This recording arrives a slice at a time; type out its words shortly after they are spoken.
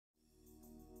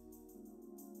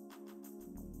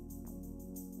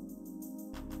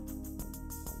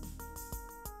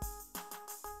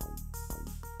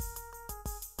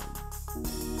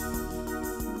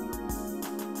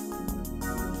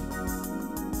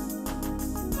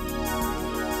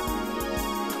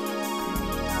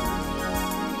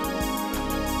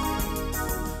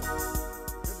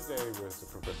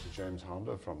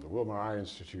Handa from the Wilmer Eye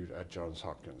Institute at Johns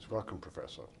Hopkins. Welcome,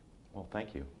 Professor. Well,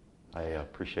 thank you. I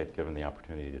appreciate giving the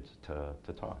opportunity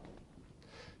to talk.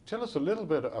 Tell us a little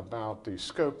bit about the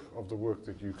scope of the work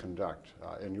that you conduct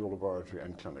in your laboratory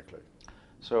and clinically.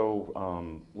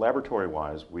 So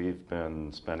laboratory-wise, we've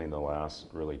been spending the last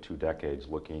really 2 decades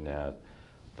looking at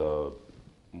the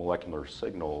molecular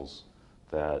signals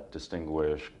that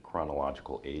distinguish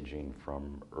chronological aging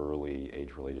from early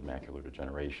age-related macular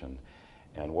degeneration.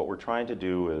 And what we're trying to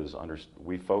do is,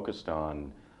 we focused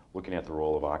on looking at the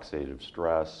role of oxidative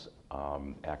stress,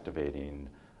 activating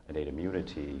innate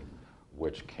immunity,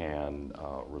 which can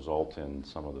result in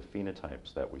some of the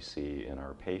phenotypes that we see in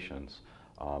our patients,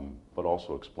 but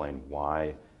also explain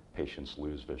why patients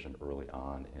lose vision early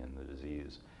on in the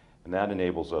disease. And that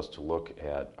enables us to look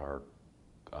at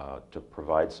to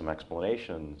provide some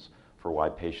explanations for why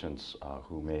patients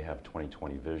who may have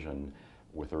 20/20 vision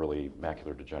with early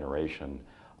macular degeneration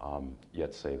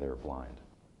yet say they're blind.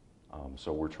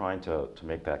 So we're trying to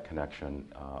make that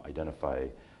connection, identify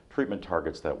treatment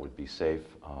targets that would be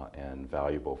safe and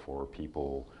valuable for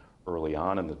people early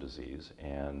on in the disease.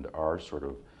 And our sort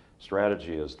of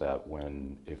strategy is that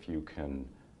if you can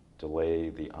delay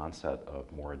the onset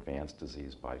of more advanced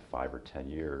disease by 5 or 10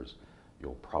 years,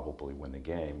 you'll probably win the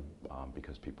game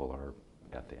because people are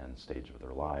at the end stage of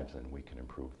their lives, and we can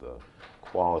improve the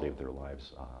quality of their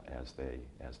lives as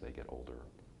they get older.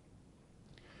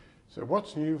 So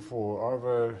what's new for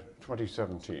ARVO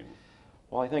 2017?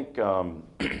 Well, I think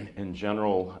in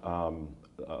general,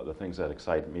 the things that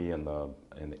excite me in the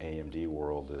AMD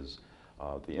world is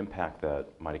the impact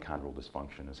that mitochondrial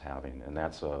dysfunction is having, and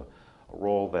that's a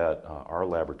role that our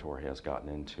laboratory has gotten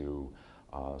into.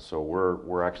 So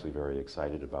we're actually very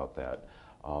excited about that.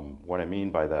 What I mean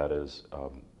by that is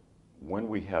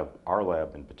our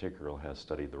lab in particular has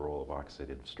studied the role of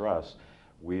oxidative stress.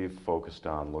 We've focused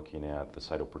on looking at the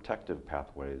cytoprotective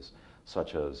pathways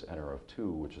such as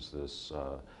NRF2, which is this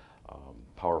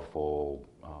powerful,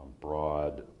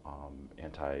 broad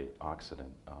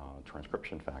antioxidant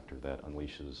transcription factor that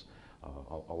unleashes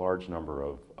a large number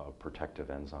of protective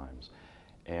enzymes.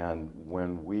 And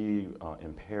when we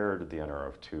impaired the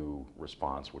NRF2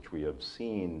 response, which we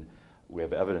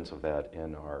have evidence of that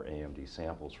in our AMD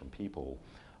samples from people,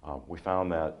 we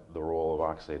found that the role of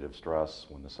oxidative stress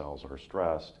when the cells are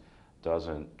stressed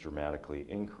doesn't dramatically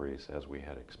increase as we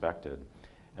had expected.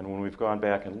 And when we've gone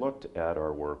back and looked at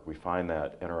our work, we find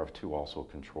that NRF2 also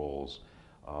controls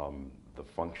the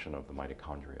function of the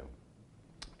mitochondria.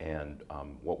 And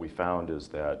what we found is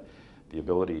that the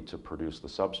ability to produce the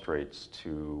substrates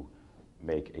to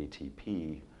make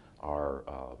ATP are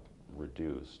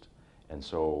reduced. And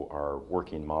so our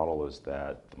working model is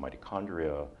that the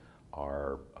mitochondria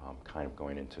are kind of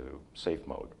going into safe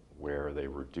mode, where they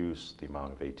reduce the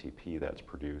amount of ATP that's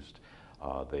produced.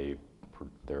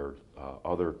 Their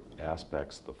other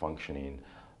aspects, the functioning,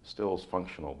 still is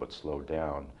functional but slowed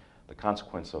down. The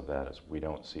consequence of that is we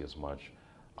don't see as much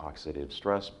oxidative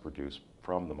stress produced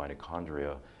from the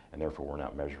mitochondria, and therefore we're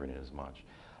not measuring it as much.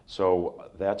 So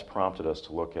that's prompted us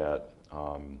to look at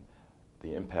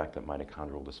the impact that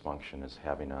mitochondrial dysfunction is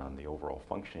having on the overall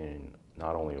functioning,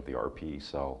 not only of the RPE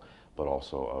cell, but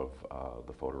also of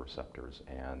the photoreceptors,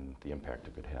 and the impact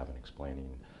it could have in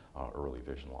explaining early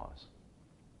vision loss.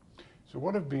 So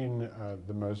what have been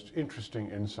the most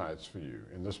interesting insights for you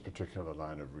in this particular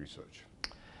line of research?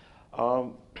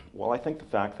 Well, I think the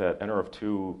fact that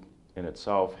NRF2 in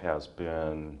itself has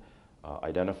been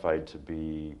identified to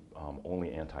be only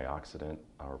antioxidant,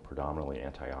 or predominantly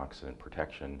antioxidant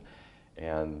protection,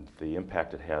 and the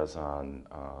impact it has on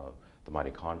the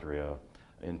mitochondria.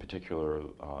 In particular,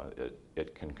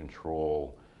 it can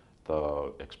control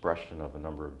the expression of a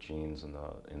number of genes in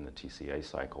the TCA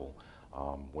cycle,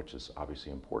 which is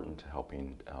obviously important to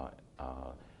helping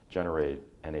generate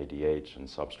NADH and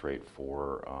substrate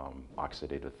for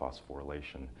oxidative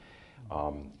phosphorylation.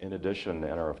 In addition,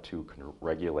 NRF2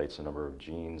 regulates a number of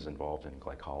genes involved in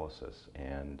glycolysis,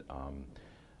 and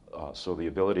so the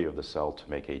ability of the cell to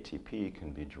make ATP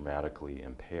can be dramatically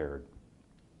impaired.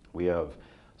 We have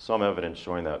some evidence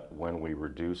showing that when we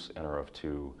reduce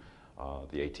NRF2,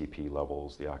 the ATP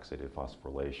levels, the oxidative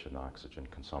phosphorylation, oxygen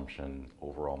consumption,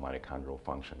 overall mitochondrial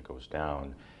function goes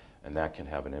down, and that can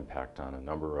have an impact on a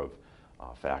number of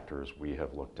factors. We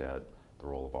have looked at the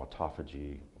role of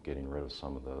autophagy, getting rid of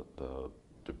some of the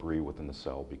debris within the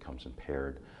cell becomes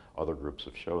impaired. Other groups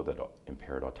have shown that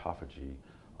impaired autophagy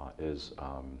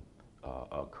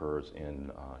occurs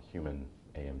in human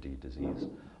AMD disease.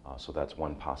 So that's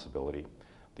one possibility.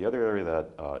 The other area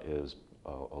that is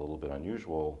a little bit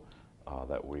unusual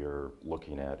that we're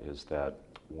looking at is that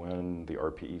when the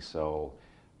RPE cell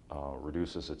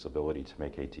reduces its ability to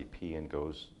make ATP and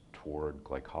goes toward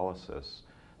glycolysis,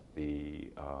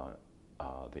 the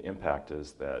impact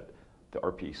is that the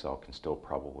RPE cell can still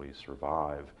probably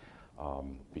survive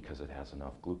because it has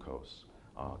enough glucose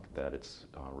that it's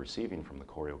receiving from the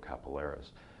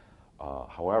choriocapillaris.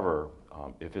 However,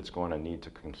 if it's going to need to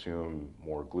consume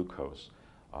more glucose,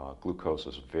 glucose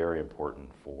is very important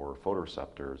for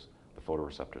photoreceptors. The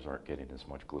photoreceptors aren't getting as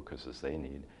much glucose as they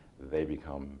need. They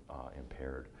become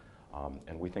impaired.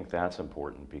 And we think that's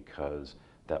important because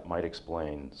that might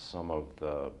explain some of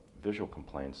the visual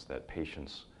complaints that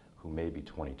patients who may be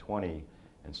 20/20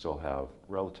 and still have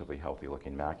relatively healthy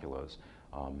looking maculas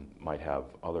might have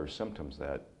other symptoms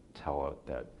that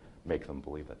that make them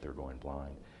believe that they're going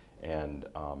blind. And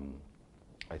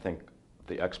I think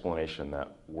the explanation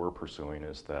that we're pursuing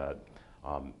is that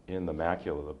in the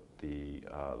macula, the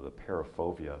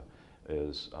parafovea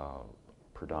is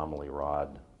predominantly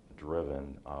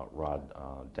rod-driven,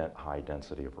 high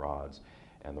density of rods.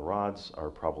 And the rods are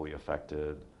probably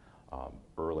affected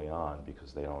early on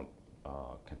because they don't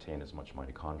contain as much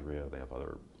mitochondria. They have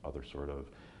other sort of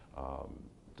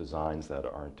designs that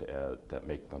that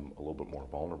make them a little bit more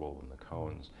vulnerable than the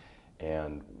cones.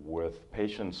 And with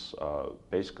patients,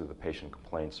 basically the patient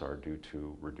complaints are due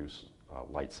to reduced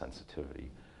light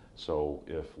sensitivity. So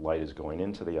if light is going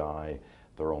into the eye,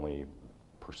 they're only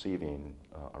perceiving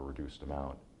a reduced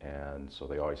amount. And so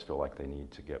they always feel like they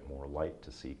need to get more light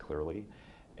to see clearly.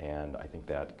 And I think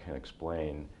that can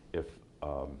explain if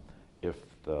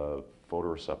the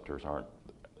photoreceptors aren't,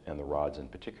 and the rods in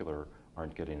particular,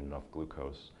 aren't getting enough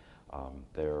glucose,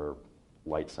 their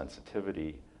light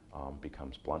sensitivity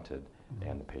becomes blunted,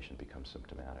 and the patient becomes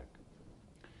symptomatic.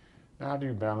 Now, how do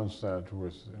you balance that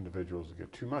with individuals that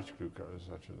get too much glucose,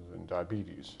 such as in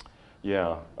diabetes?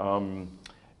 Yeah,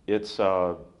 it's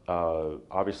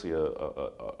obviously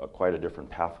quite a different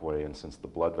pathway, and since the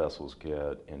blood vessels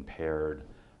get impaired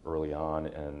early on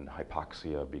and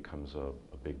hypoxia becomes a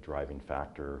big driving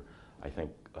factor, I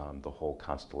think the whole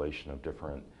constellation of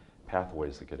different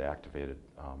pathways that get activated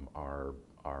are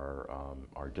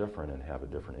different and have a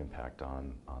different impact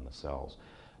on the cells.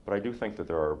 But I do think that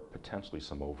there are potentially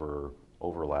some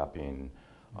overlapping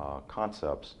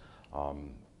concepts,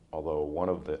 although one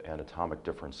of the anatomic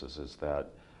differences is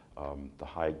that the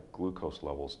high glucose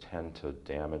levels tend to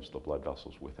damage the blood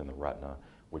vessels within the retina,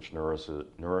 which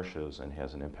nourishes and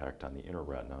has an impact on the inner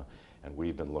retina. And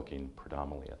we've been looking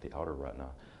predominantly at the outer retina,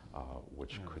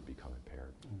 which could become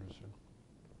impaired. Interesting.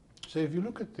 So if you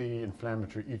look at the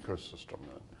inflammatory ecosystem,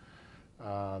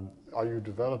 then, are you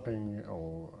developing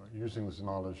or using this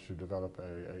knowledge to develop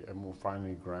a more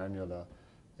finely granular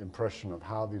impression of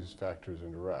how these factors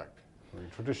interact? I mean,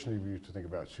 traditionally we used to think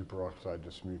about superoxide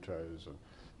dismutase and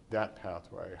that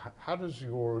pathway. How does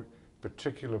your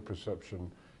particular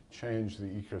perception change the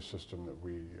ecosystem that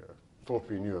we thought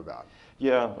we knew about?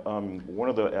 Yeah, one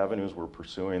of the avenues we're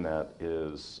pursuing that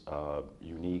is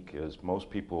unique is most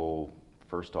people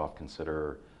first off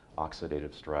consider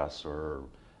oxidative stress or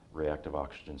reactive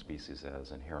oxygen species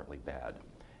as inherently bad.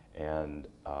 And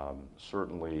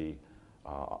certainly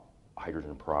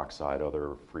hydrogen peroxide,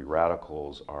 other free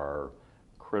radicals are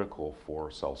critical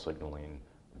for cell signaling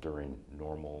during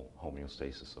normal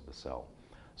homeostasis of the cell.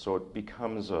 So it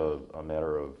becomes a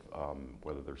matter of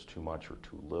whether there's too much or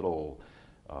too little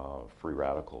free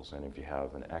radicals, and if you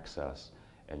have an excess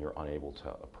and you're unable to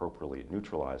appropriately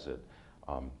neutralize it,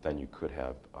 then you could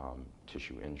have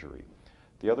tissue injury.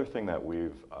 The other thing that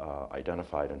we've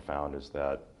identified and found is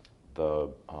that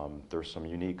there's some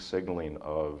unique signaling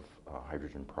of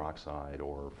hydrogen peroxide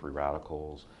or free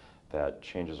radicals that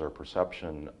changes our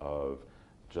perception of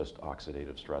just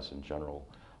oxidative stress in general,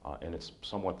 and it's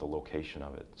somewhat the location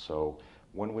of it. So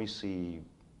when we see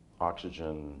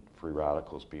oxygen free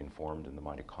radicals being formed in the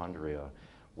mitochondria,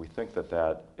 we think that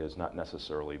that is not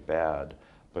necessarily bad,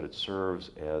 but it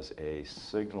serves as a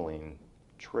signaling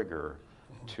trigger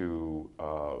to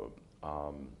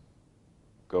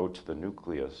go to the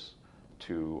nucleus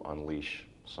to unleash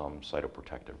some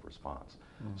cytoprotective response.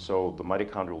 So the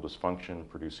mitochondrial dysfunction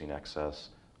producing excess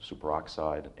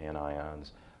superoxide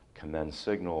anions can then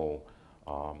signal,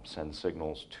 send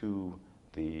signals to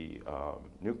the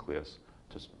nucleus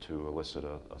to elicit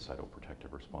a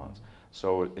cytoprotective response.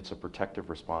 So it's a protective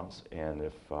response, and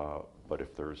but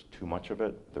if there's too much of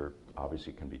it, there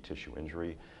obviously can be tissue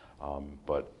injury,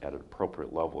 but at an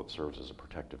appropriate level it serves as a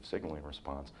protective signaling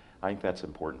response. I think that's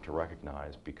important to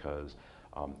recognize because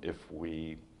if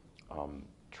we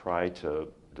try to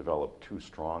develop too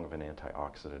strong of an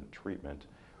antioxidant treatment,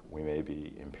 we may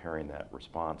be impairing that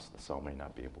response. The cell may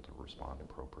not be able to respond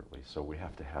appropriately. So we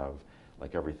have to have,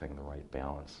 like everything, the right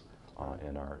balance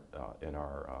in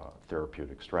our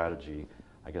therapeutic strategy.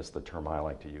 I guess the term I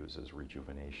like to use is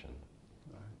rejuvenation.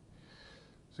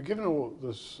 So given all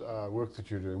this work that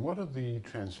you're doing, what are the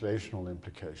translational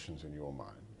implications in your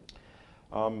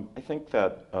mind? I think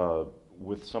that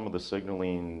with some of the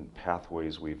signaling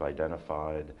pathways we've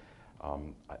identified,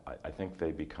 I think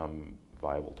they become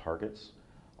viable targets.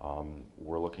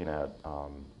 We're looking at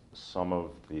some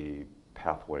of the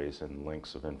pathways and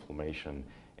links of inflammation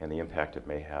and the impact it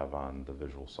may have on the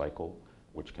visual cycle,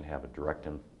 which can have a direct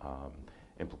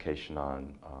implication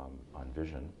on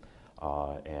vision.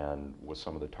 And with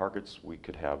some of the targets, we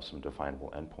could have some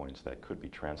definable endpoints that could be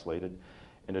translated.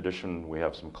 In addition, we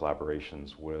have some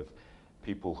collaborations with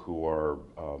people who are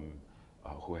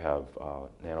who have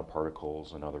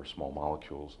nanoparticles and other small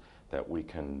molecules that we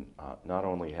can not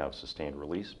only have sustained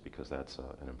release, because that's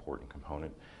an important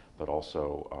component, but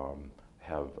also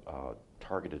have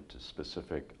targeted to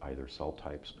specific either cell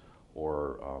types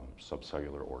or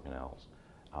subcellular organelles.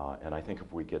 And I think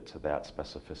if we get to that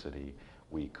specificity,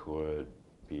 we could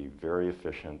be very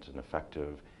efficient and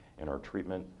effective in our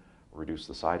treatment, reduce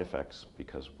the side effects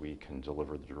because we can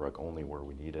deliver the drug only where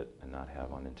we need it and not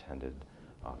have unintended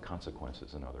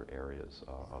consequences in other areas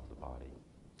of the body.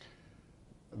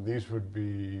 These would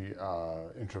be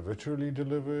intravitreally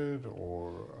delivered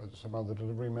or some other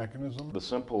delivery mechanism? The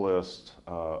simplest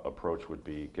approach would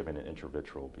be given an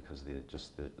intravitreal because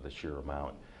just the sheer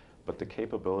amount. But the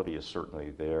capability is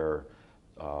certainly there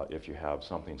if you have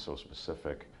something so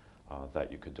specific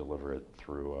that you could deliver it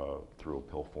through a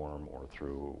pill form or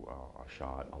through a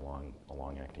shot, a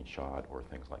long-acting shot or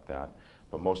things like that.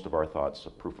 But most of our thoughts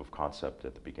of proof of concept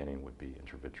at the beginning would be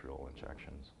intravitreal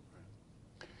injections.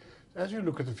 As you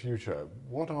look at the future,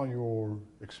 what are your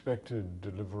expected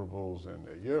deliverables in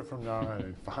a year from now and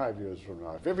in 5 years from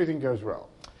now, if everything goes well?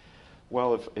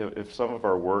 Well, if some of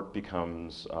our work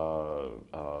becomes,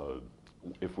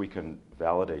 if we can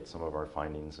validate some of our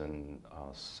findings in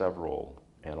several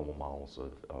animal models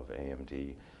of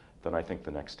AMD, then I think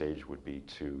the next stage would be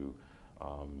to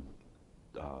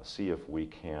see if we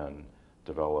can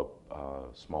develop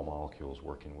small molecules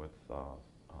working with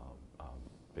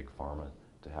big pharma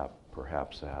to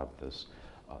perhaps have this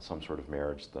some sort of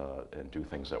marriage and do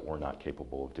things that we're not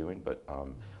capable of doing. But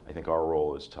I think our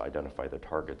role is to identify the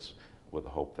targets with the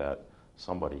hope that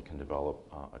somebody can develop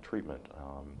a treatment.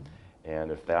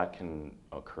 And if that can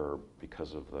occur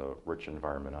because of the rich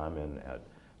environment I'm in at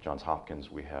Johns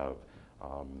Hopkins, we have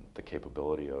the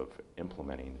capability of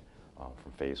implementing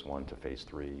from phase 1 to phase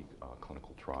 3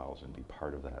 clinical trials and be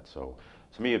part of that. So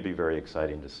to me, it'd be very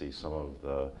exciting to see some of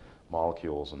the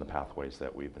molecules and the pathways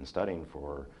that we've been studying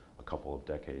for a couple of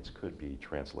decades could be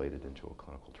translated into a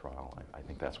clinical trial. I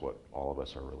think that's what all of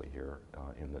us are really here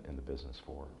in the business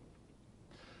for.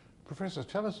 Professor,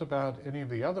 tell us about any of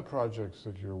the other projects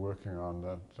that you're working on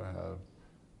that have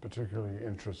particularly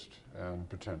interest and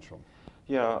potential.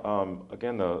 Yeah,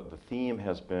 again, the theme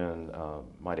has been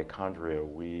mitochondria.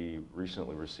 We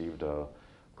recently received a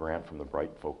grant from the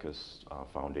Bright Focus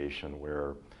Foundation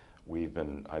where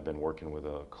I've been working with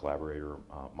a collaborator,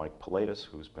 Mike Pilatus,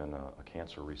 who's been a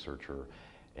cancer researcher,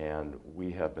 and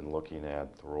we have been looking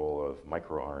at the role of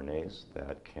microRNAs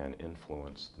that can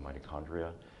influence the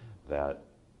mitochondria that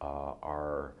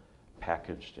are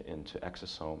packaged into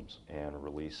exosomes and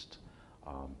released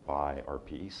by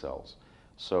RPE cells.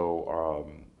 So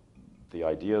the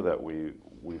idea that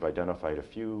we've identified a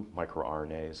few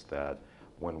microRNAs that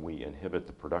when we inhibit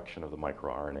the production of the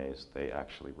microRNAs, they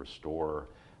actually restore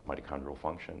mitochondrial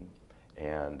function.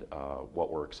 And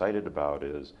what we're excited about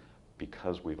is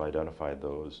because we've identified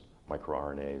those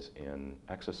microRNAs in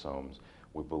exosomes,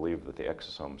 we believe that the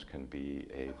exosomes can be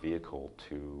a vehicle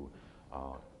to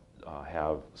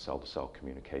have cell-to-cell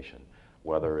communication,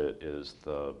 whether it is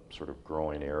the sort of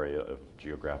growing area of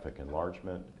geographic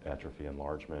enlargement, atrophy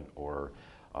enlargement, or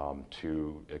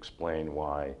to explain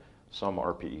why some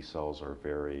RPE cells are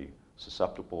very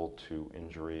susceptible to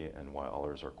injury and while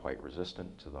others are quite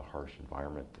resistant to the harsh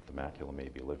environment that the macula may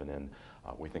be living in.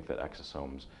 We think that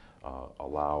exosomes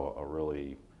allow a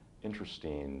really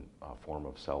interesting form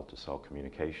of cell-to-cell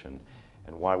communication.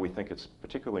 And why we think it's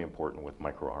particularly important with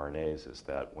microRNAs is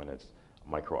that when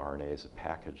microRNA is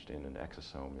packaged in an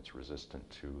exosome, it's resistant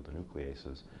to the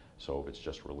nucleases. So if it's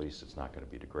just released, it's not going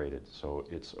to be degraded. So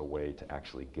it's a way to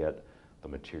actually get the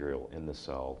material in the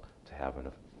cell to have an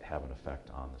effect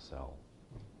on the cell.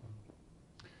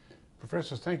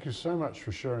 Professor, thank you so much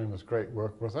for sharing this great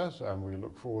work with us, and we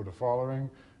look forward to following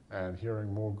and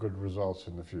hearing more good results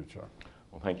in the future.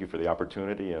 Well, thank you for the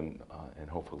opportunity, and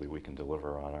hopefully we can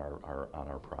deliver on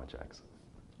our projects.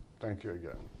 Thank you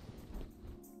again.